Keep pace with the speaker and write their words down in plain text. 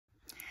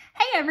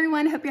Hey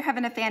everyone, hope you're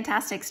having a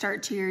fantastic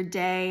start to your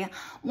day.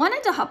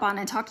 Wanted to hop on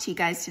and talk to you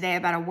guys today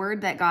about a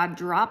word that God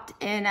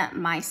dropped in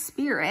my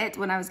spirit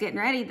when I was getting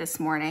ready this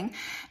morning.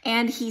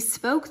 And he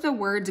spoke the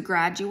words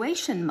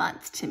graduation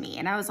month to me.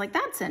 And I was like,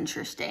 that's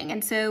interesting.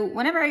 And so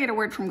whenever I get a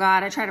word from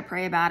God, I try to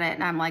pray about it.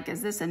 And I'm like,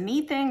 is this a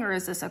me thing or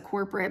is this a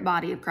corporate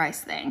body of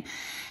Christ thing?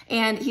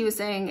 And he was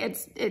saying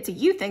it's a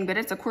you thing, but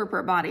it's a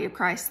corporate body of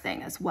Christ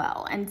thing as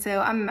well. And so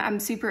I'm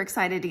super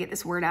excited to get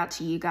this word out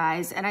to you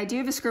guys. And I do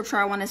have a scripture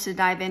I want us to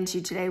dive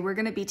into today. We're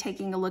going to be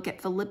taking a look at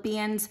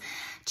Philippians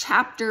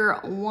chapter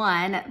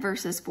 1,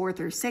 verses 4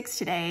 through 6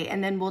 today,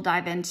 and then we'll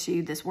dive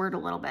into this word a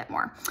little bit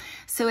more.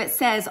 So it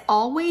says,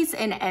 always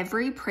in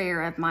every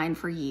prayer of mine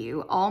for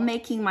you, all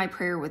making my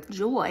prayer with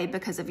joy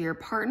because of your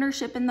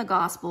partnership in the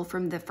gospel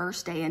from the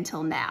first day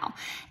until now.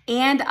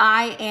 And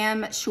I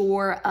am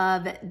sure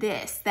of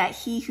this, that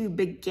he who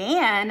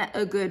began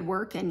a good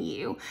work in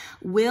you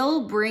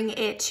will bring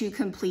it to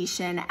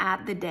completion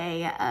at the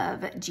day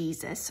of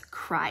Jesus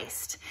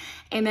Christ.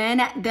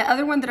 Amen. The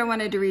other one that I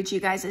wanted to read to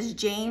you guys is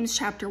James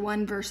chapter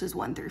 1, verses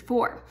 1 through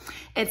 4.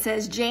 It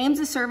says, James,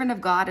 a servant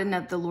of God and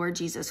of the Lord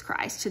Jesus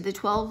Christ, to the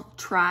 12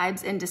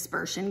 tribes in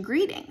dispersion,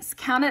 greetings.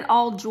 Count it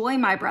all joy,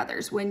 my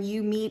brothers, when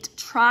you meet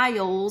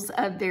trials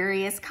of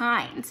various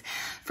kinds.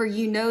 For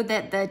you know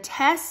that the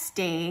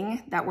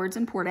testing, that word's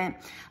important,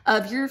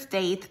 of your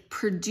faith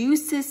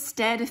produces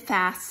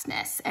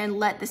steadfastness. And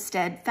let the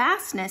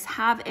steadfastness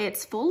have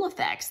its full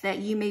effect, that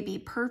you may be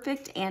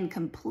perfect and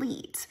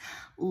complete,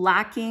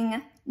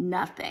 lacking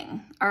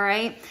nothing. All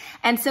right.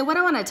 And so what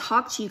I want to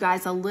talk to you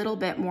guys a little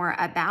bit more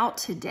about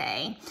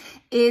today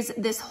is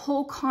this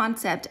whole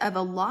concept of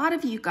a lot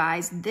of you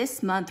guys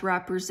this month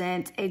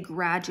represent a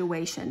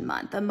graduation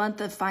month, a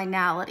month of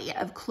finality,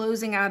 of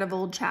closing out of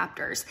old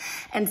chapters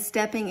and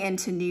stepping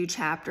into new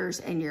chapters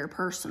in your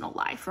personal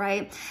life,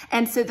 right?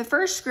 And so the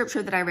first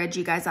scripture that I read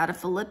you guys out of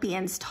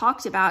Philippians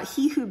talked about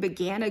he who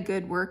began a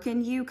good work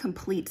in you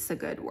completes the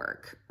good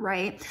work,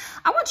 right?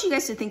 I want you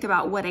guys to think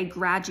about what a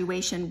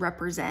graduation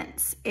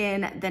represents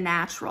in the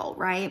natural,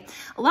 right?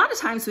 A lot of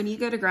times when you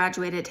go to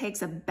graduate, it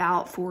takes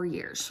about 4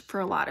 years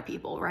for a lot of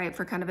people, right?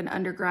 For kind of an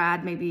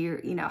undergrad, maybe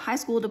your, high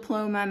school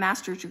diploma,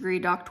 master's degree,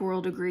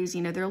 doctoral degrees,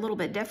 they're a little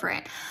bit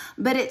different,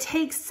 but it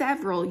takes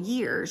several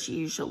years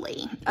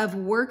usually of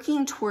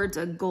working towards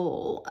a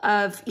goal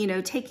of,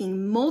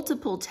 taking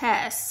multiple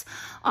tests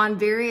on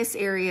various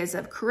areas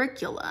of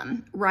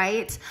curriculum,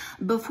 right?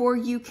 Before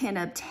you can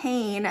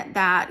obtain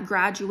that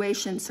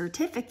graduation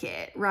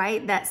certificate,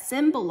 right? That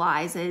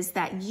symbolizes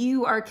that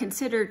you are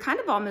considered kind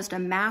of almost a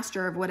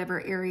master of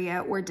whatever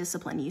area or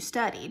discipline you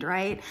studied,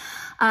 right?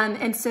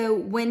 And so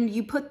when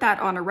you put that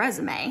on a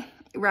resume,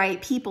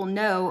 right, people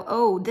know,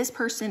 oh, this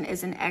person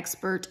is an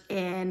expert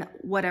in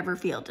whatever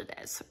field it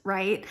is,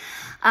 right?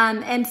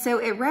 And so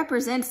it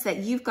represents that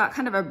you've got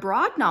kind of a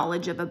broad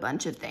knowledge of a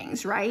bunch of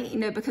things, right?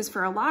 Because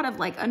for a lot of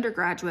like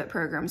undergraduate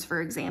programs,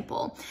 for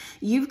example,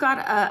 you've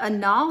got a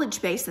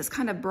knowledge base that's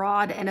kind of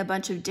broad in a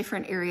bunch of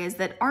different areas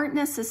that aren't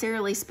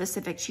necessarily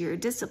specific to your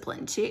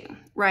discipline too,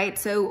 right?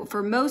 So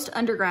for most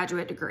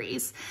undergraduate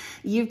degrees,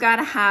 you've got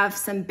to have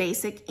some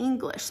basic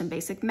English, some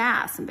basic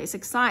math, some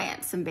basic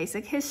science, some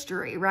basic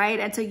history,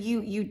 right? And so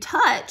you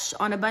touch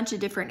on a bunch of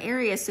different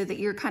areas so that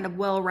you're kind of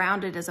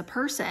well-rounded as a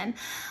person.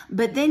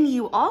 But then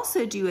you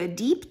also do a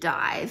deep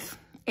dive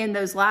in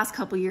those last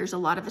couple years, a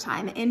lot of the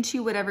time,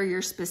 into whatever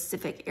your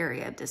specific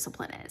area of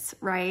discipline is,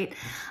 right?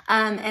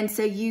 And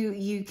so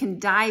you can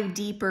dive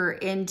deeper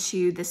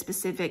into the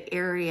specific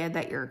area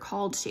that you're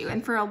called to.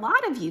 And for a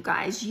lot of you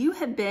guys, you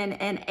have been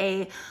in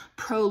a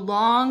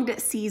prolonged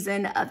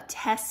season of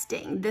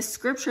testing. This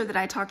scripture that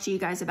I talked to you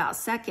guys about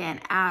second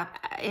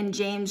in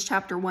James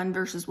chapter 1,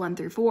 verses 1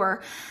 through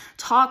 4,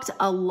 talked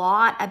a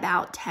lot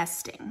about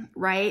testing,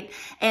 right?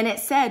 And it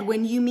said,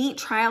 when you meet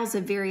trials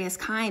of various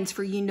kinds,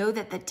 for you know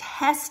that the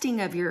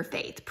testing of your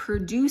faith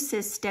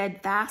produces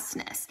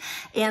steadfastness,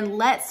 and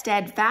let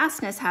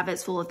steadfastness have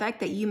its full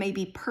effect, that you may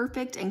be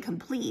perfect and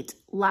complete,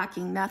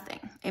 lacking nothing.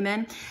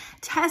 Amen.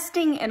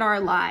 Testing in our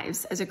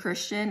lives as a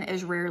Christian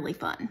is rarely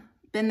fun.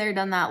 Been there,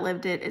 done that,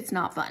 lived it. It's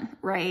not fun,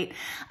 right?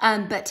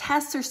 But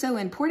tests are so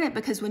important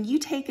because when you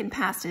take and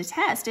pass a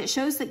test, it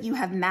shows that you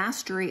have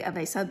mastery of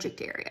a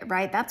subject area,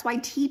 right? That's why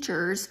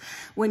teachers,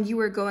 when you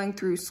are going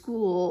through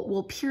school,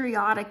 will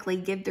periodically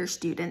give their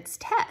students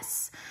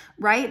tests,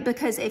 right?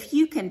 Because if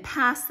you can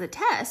pass the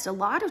test, a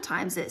lot of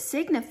times it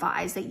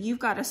signifies that you've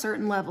got a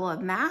certain level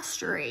of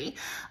mastery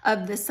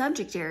of the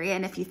subject area.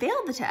 And if you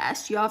fail the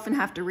test, you often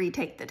have to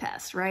retake the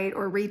test, right?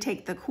 Or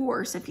retake the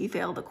course if you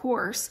fail the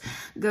course,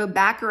 go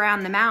back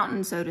around the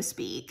mountain, so to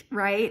speak,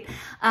 right?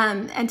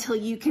 Until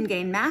you can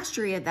gain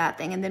mastery of that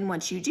thing. And then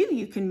once you do,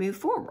 you can move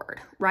forward,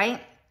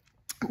 right?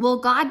 Well,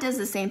 God does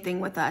the same thing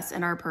with us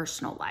in our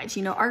personal lives.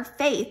 Our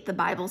faith, the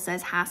Bible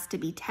says, has to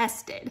be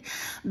tested,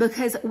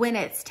 because when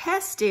it's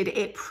tested,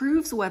 it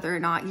proves whether or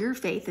not your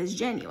faith is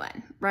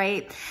genuine,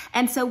 right?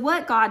 And so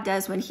what God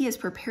does when he is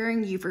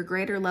preparing you for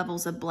greater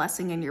levels of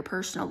blessing in your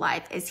personal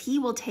life is he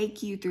will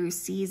take you through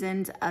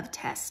seasons of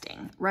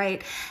testing,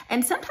 right?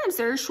 And sometimes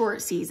there are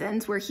short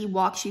seasons where he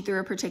walks you through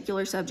a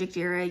particular subject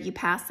area, you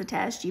pass the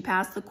test, you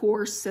pass the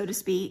course, so to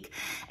speak,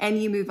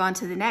 and you move on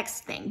to the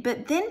next thing.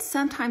 But then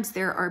sometimes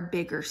there are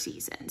bigger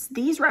seasons.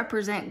 These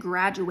represent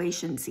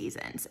graduation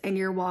seasons in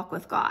your walk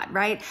with God,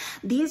 right?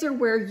 These are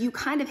where you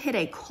kind of hit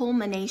a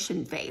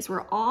culmination phase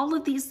where all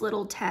of these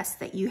little tests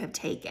that you have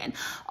taken,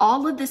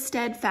 all of the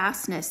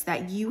steadfastness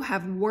that you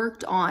have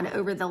worked on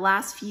over the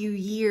last few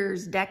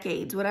years,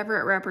 decades, whatever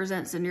it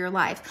represents in your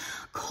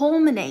life,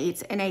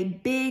 culminates in a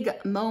big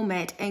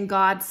moment, and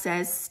God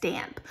says,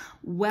 stamp,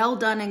 well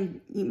done,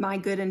 my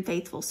good and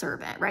faithful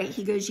servant, right?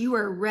 He goes, you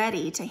are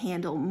ready to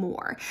handle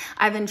more.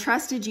 I've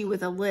entrusted you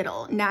with a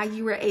little. Now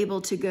you are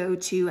able to go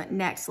to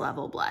next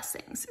level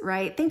blessings,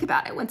 right? Think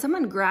about it. When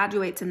someone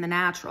graduates in the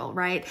natural,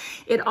 right,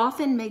 it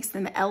often makes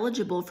them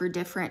eligible for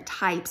different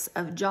types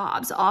of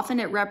jobs.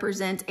 Often it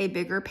represents a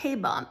bigger pay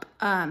bump,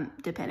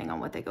 depending on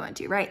what they go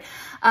into, right?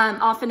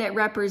 Often it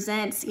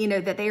represents,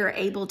 that they are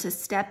able to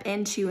step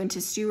into and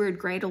to steward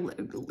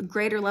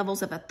greater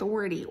levels of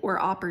authority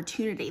or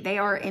opportunity. They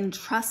are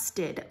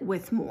entrusted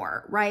with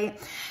more, right?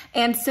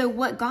 And so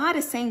what God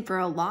is saying for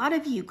a lot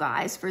of you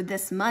guys for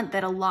this month,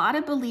 that a lot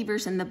of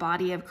believers in the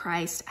body of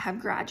Christ have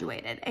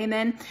graduated.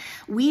 Amen.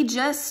 We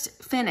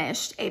just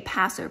finished a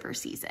Passover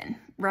season,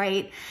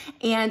 right?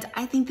 And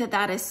I think that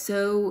that is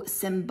so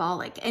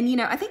symbolic.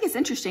 And, I think it's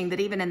interesting that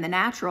even in the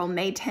natural,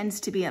 May tends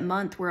to be a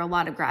month where a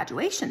lot of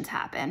graduations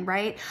happen,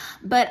 right?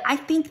 But I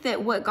think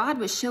that what God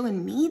was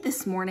showing me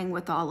this morning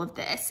with all of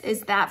this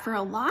is that for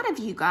a lot of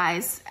you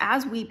guys,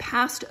 as we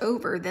passed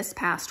over this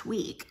past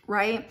week,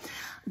 right,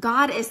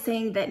 God is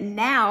saying that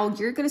now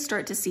you're going to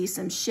start to see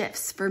some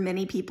shifts for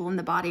many people in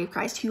the body of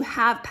Christ who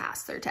have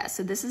passed their test.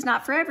 So this is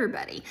not for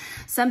everybody.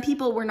 Some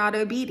people were not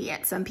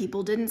obedient. Some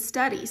people didn't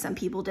study. Some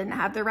people didn't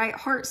have the right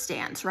heart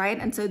stance, right?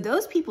 And so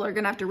those people are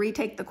going to have to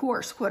retake the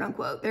course, quote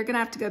unquote. They're going to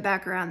have to go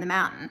back around the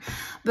mountain.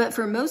 But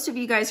for most of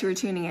you guys who are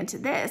tuning into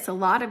this, a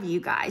lot of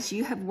you guys,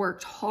 you have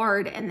worked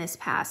hard in this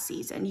past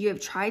season. You have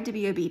tried to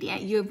be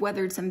obedient. You have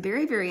weathered some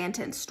very, very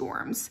intense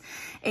storms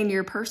in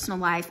your personal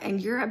life,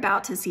 and you're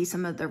about to see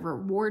some of the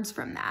rewards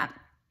from that.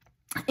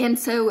 And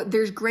so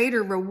there's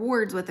greater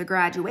rewards with a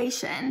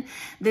graduation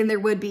than there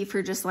would be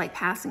for just like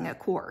passing a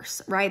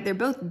course, right? They're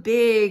both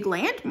big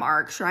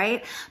landmarks,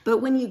 right? But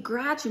when you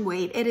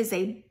graduate, it is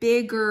a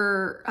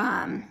bigger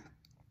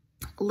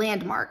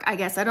landmark, I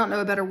guess. I don't know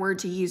a better word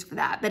to use for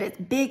that, but it's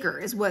bigger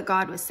is what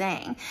God was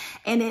saying.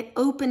 And it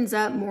opens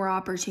up more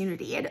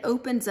opportunity. It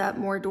opens up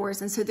more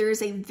doors. And so there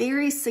is a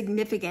very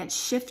significant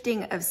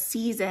shifting of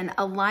season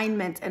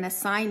alignment and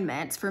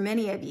assignments for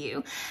many of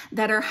you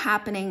that are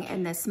happening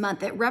in this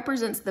month. It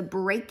represents the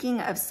breaking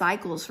of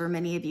cycles for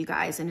many of you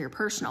guys in your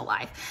personal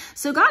life.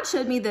 So God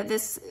showed me that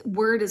this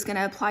word is going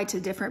to apply to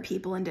different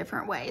people in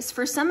different ways.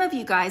 For some of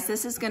you guys,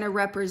 this is going to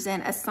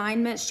represent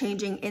assignments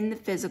changing in the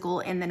physical,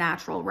 in the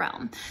natural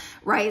realm.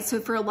 Right? So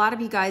for a lot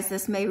of you guys,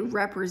 this may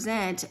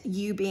represent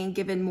you being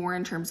given more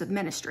in terms of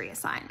ministry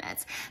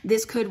assignments.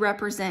 This could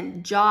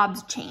represent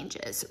job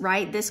changes,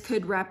 right? This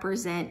could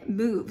represent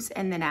moves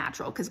in the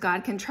natural because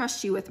God can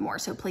trust you with more.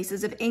 So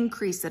places of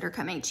increase that are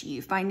coming to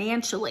you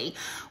financially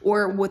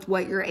or with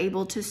what you're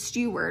able to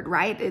steward,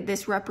 right?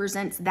 This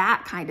represents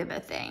that kind of a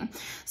thing.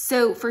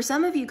 So for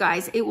some of you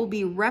guys, it will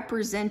be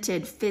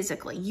represented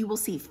physically. You will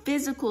see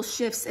physical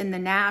shifts in the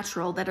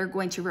natural that are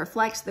going to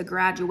reflect the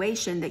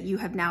graduation that you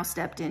have now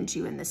stepped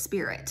into in the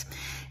spirit.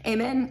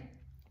 Amen.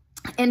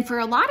 And for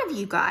a lot of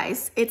you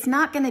guys, it's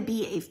not going to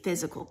be a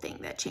physical thing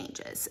that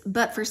changes.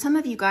 But for some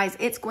of you guys,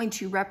 it's going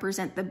to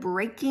represent the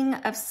breaking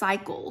of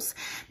cycles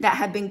that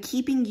have been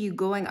keeping you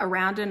going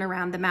around and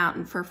around the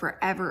mountain for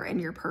forever in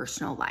your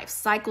personal life.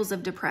 Cycles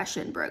of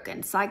depression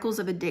broken, cycles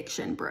of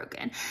addiction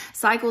broken,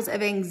 cycles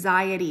of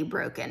anxiety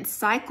broken,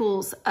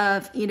 cycles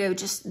of,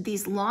 just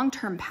these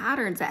long-term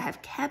patterns that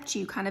have kept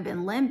you kind of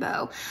in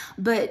limbo.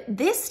 But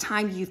this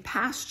time you've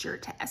passed your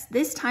test.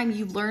 This time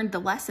you've learned the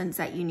lessons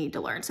that you need to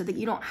learn so that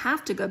you don't have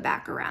to go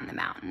back around the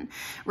mountain,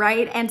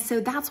 right? And so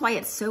that's why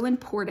it's so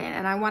important.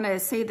 And I want to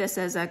say this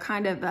as a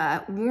kind of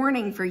a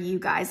warning for you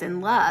guys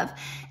in love.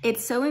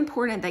 It's so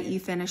important that you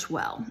finish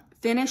well.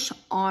 Finish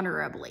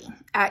honorably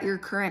at your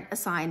current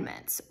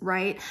assignments,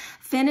 right?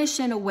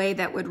 Finish in a way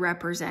that would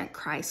represent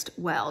Christ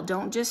well.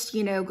 Don't just,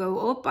 go,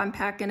 oh, I'm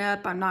packing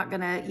up. I'm not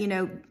going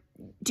to,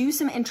 do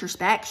some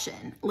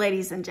introspection,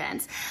 ladies and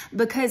gents,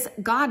 because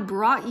God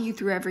brought you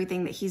through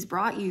everything that he's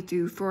brought you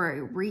through for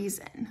a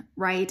reason,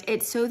 right?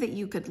 It's so that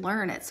you could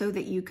learn it, so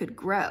that you could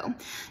grow.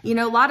 A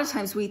lot of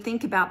times we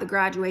think about the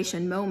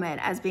graduation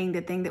moment as being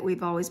the thing that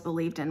we've always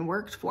believed and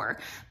worked for.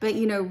 But,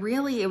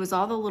 really it was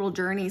all the little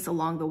journeys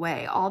along the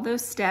way, all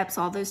those steps,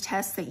 all those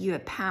tests that you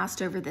have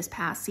passed over this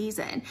past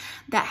season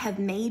that have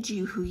made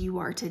you who you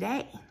are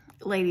today.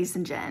 ladies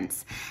and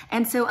gents.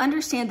 And so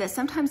understand that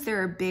sometimes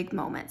there are big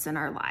moments in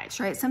our lives,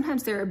 right?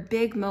 Sometimes there are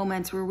big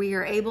moments where we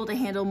are able to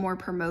handle more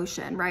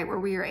promotion, right? Where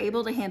we are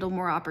able to handle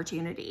more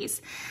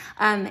opportunities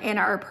in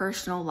our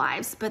personal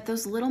lives. But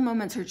those little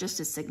moments are just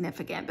as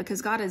significant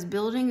because God is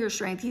building your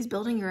strength. He's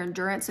building your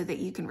endurance so that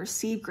you can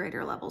receive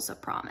greater levels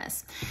of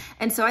promise.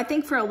 And so I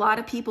think for a lot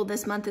of people,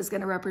 this month is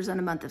going to represent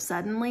a month of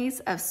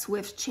suddenlies, of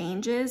swift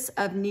changes,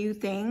 of new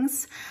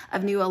things,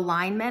 of new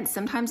alignment,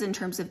 sometimes in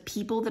terms of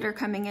people that are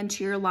coming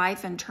into your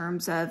life, in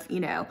terms of,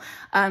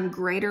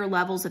 greater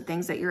levels of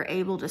things that you're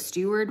able to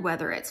steward,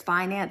 whether it's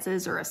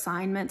finances or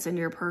assignments in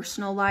your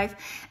personal life.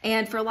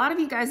 And for a lot of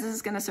you guys, this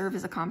is going to serve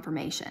as a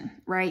confirmation,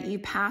 right? You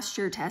passed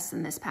your tests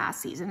in this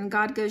past season. And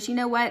God goes, you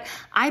know what?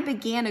 I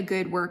began a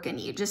good work in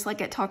you, just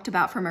like it talked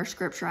about from our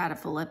scripture out of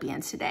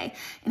Philippians today.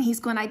 And he's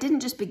going, I didn't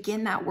just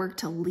begin that work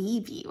to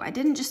leave you. I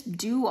didn't just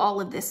do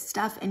all of this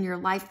stuff in your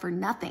life for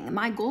nothing.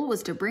 My goal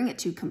was to bring it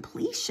to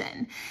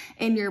completion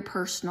in your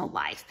personal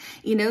life,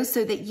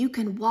 so that you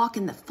can walk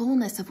in the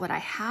fullness of what I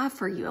have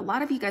for you. A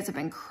lot of you guys have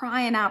been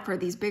crying out for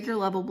these bigger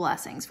level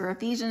blessings, for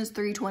Ephesians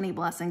 3:20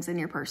 blessings in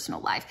your personal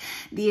life,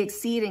 the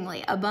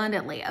exceedingly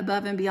abundantly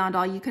above and beyond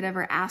all you could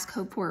ever ask,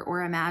 hope for,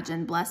 or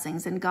imagine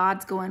blessings. And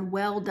God's going,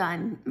 well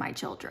done, my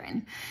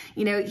children.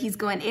 He's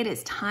going, it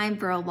is time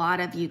for a lot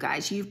of you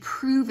guys. You've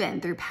proven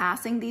through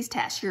passing these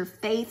tests, your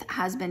faith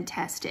has been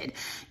tested.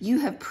 You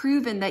have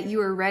proven that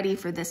you are ready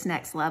for this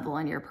next level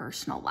in your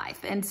personal life.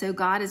 And so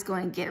God is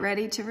going, get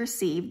ready to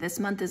receive. This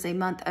month is a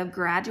month of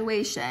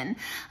graduation,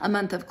 a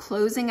month of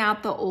closing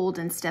out the old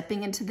and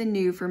stepping into the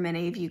new for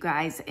many of you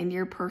guys in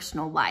your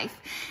personal life.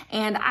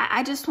 And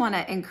I just want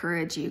to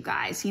encourage you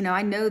guys.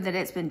 I know that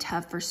it's been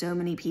tough for so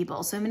many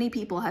people. So many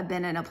people have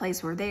been in a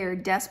place where they are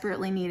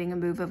desperately needing a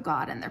move of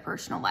God in their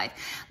personal life.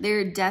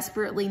 They're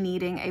desperately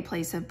needing a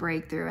place of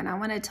breakthrough. And I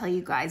want to tell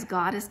you guys,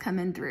 God is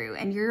coming through,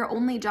 and your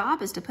only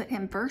job is to put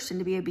him first and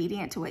to be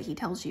obedient to what he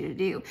tells you to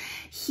do.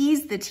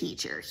 He's the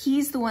teacher.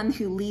 He's the one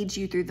who leads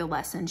you through the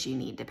lessons you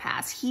need to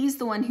pass. He's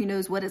the one who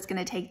knows what it's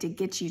going to take to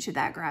get you to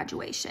that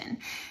graduation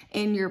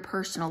in your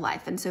personal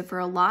life. And so for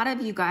a lot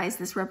of you guys,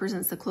 this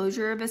represents the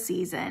closure of a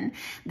season.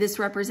 This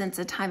represents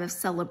a time of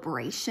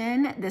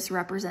celebration. This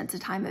represents a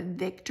time of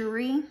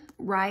victory,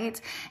 right?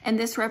 And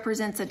this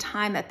represents a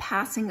time of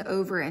passing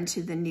over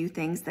into the new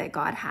things that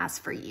God has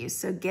for you.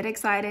 So get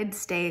excited,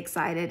 stay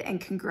excited,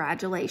 and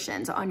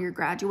congratulations on your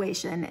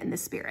graduation in the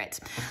Spirit.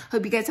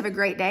 Hope you guys have a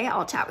great day.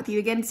 I'll chat with you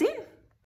again soon.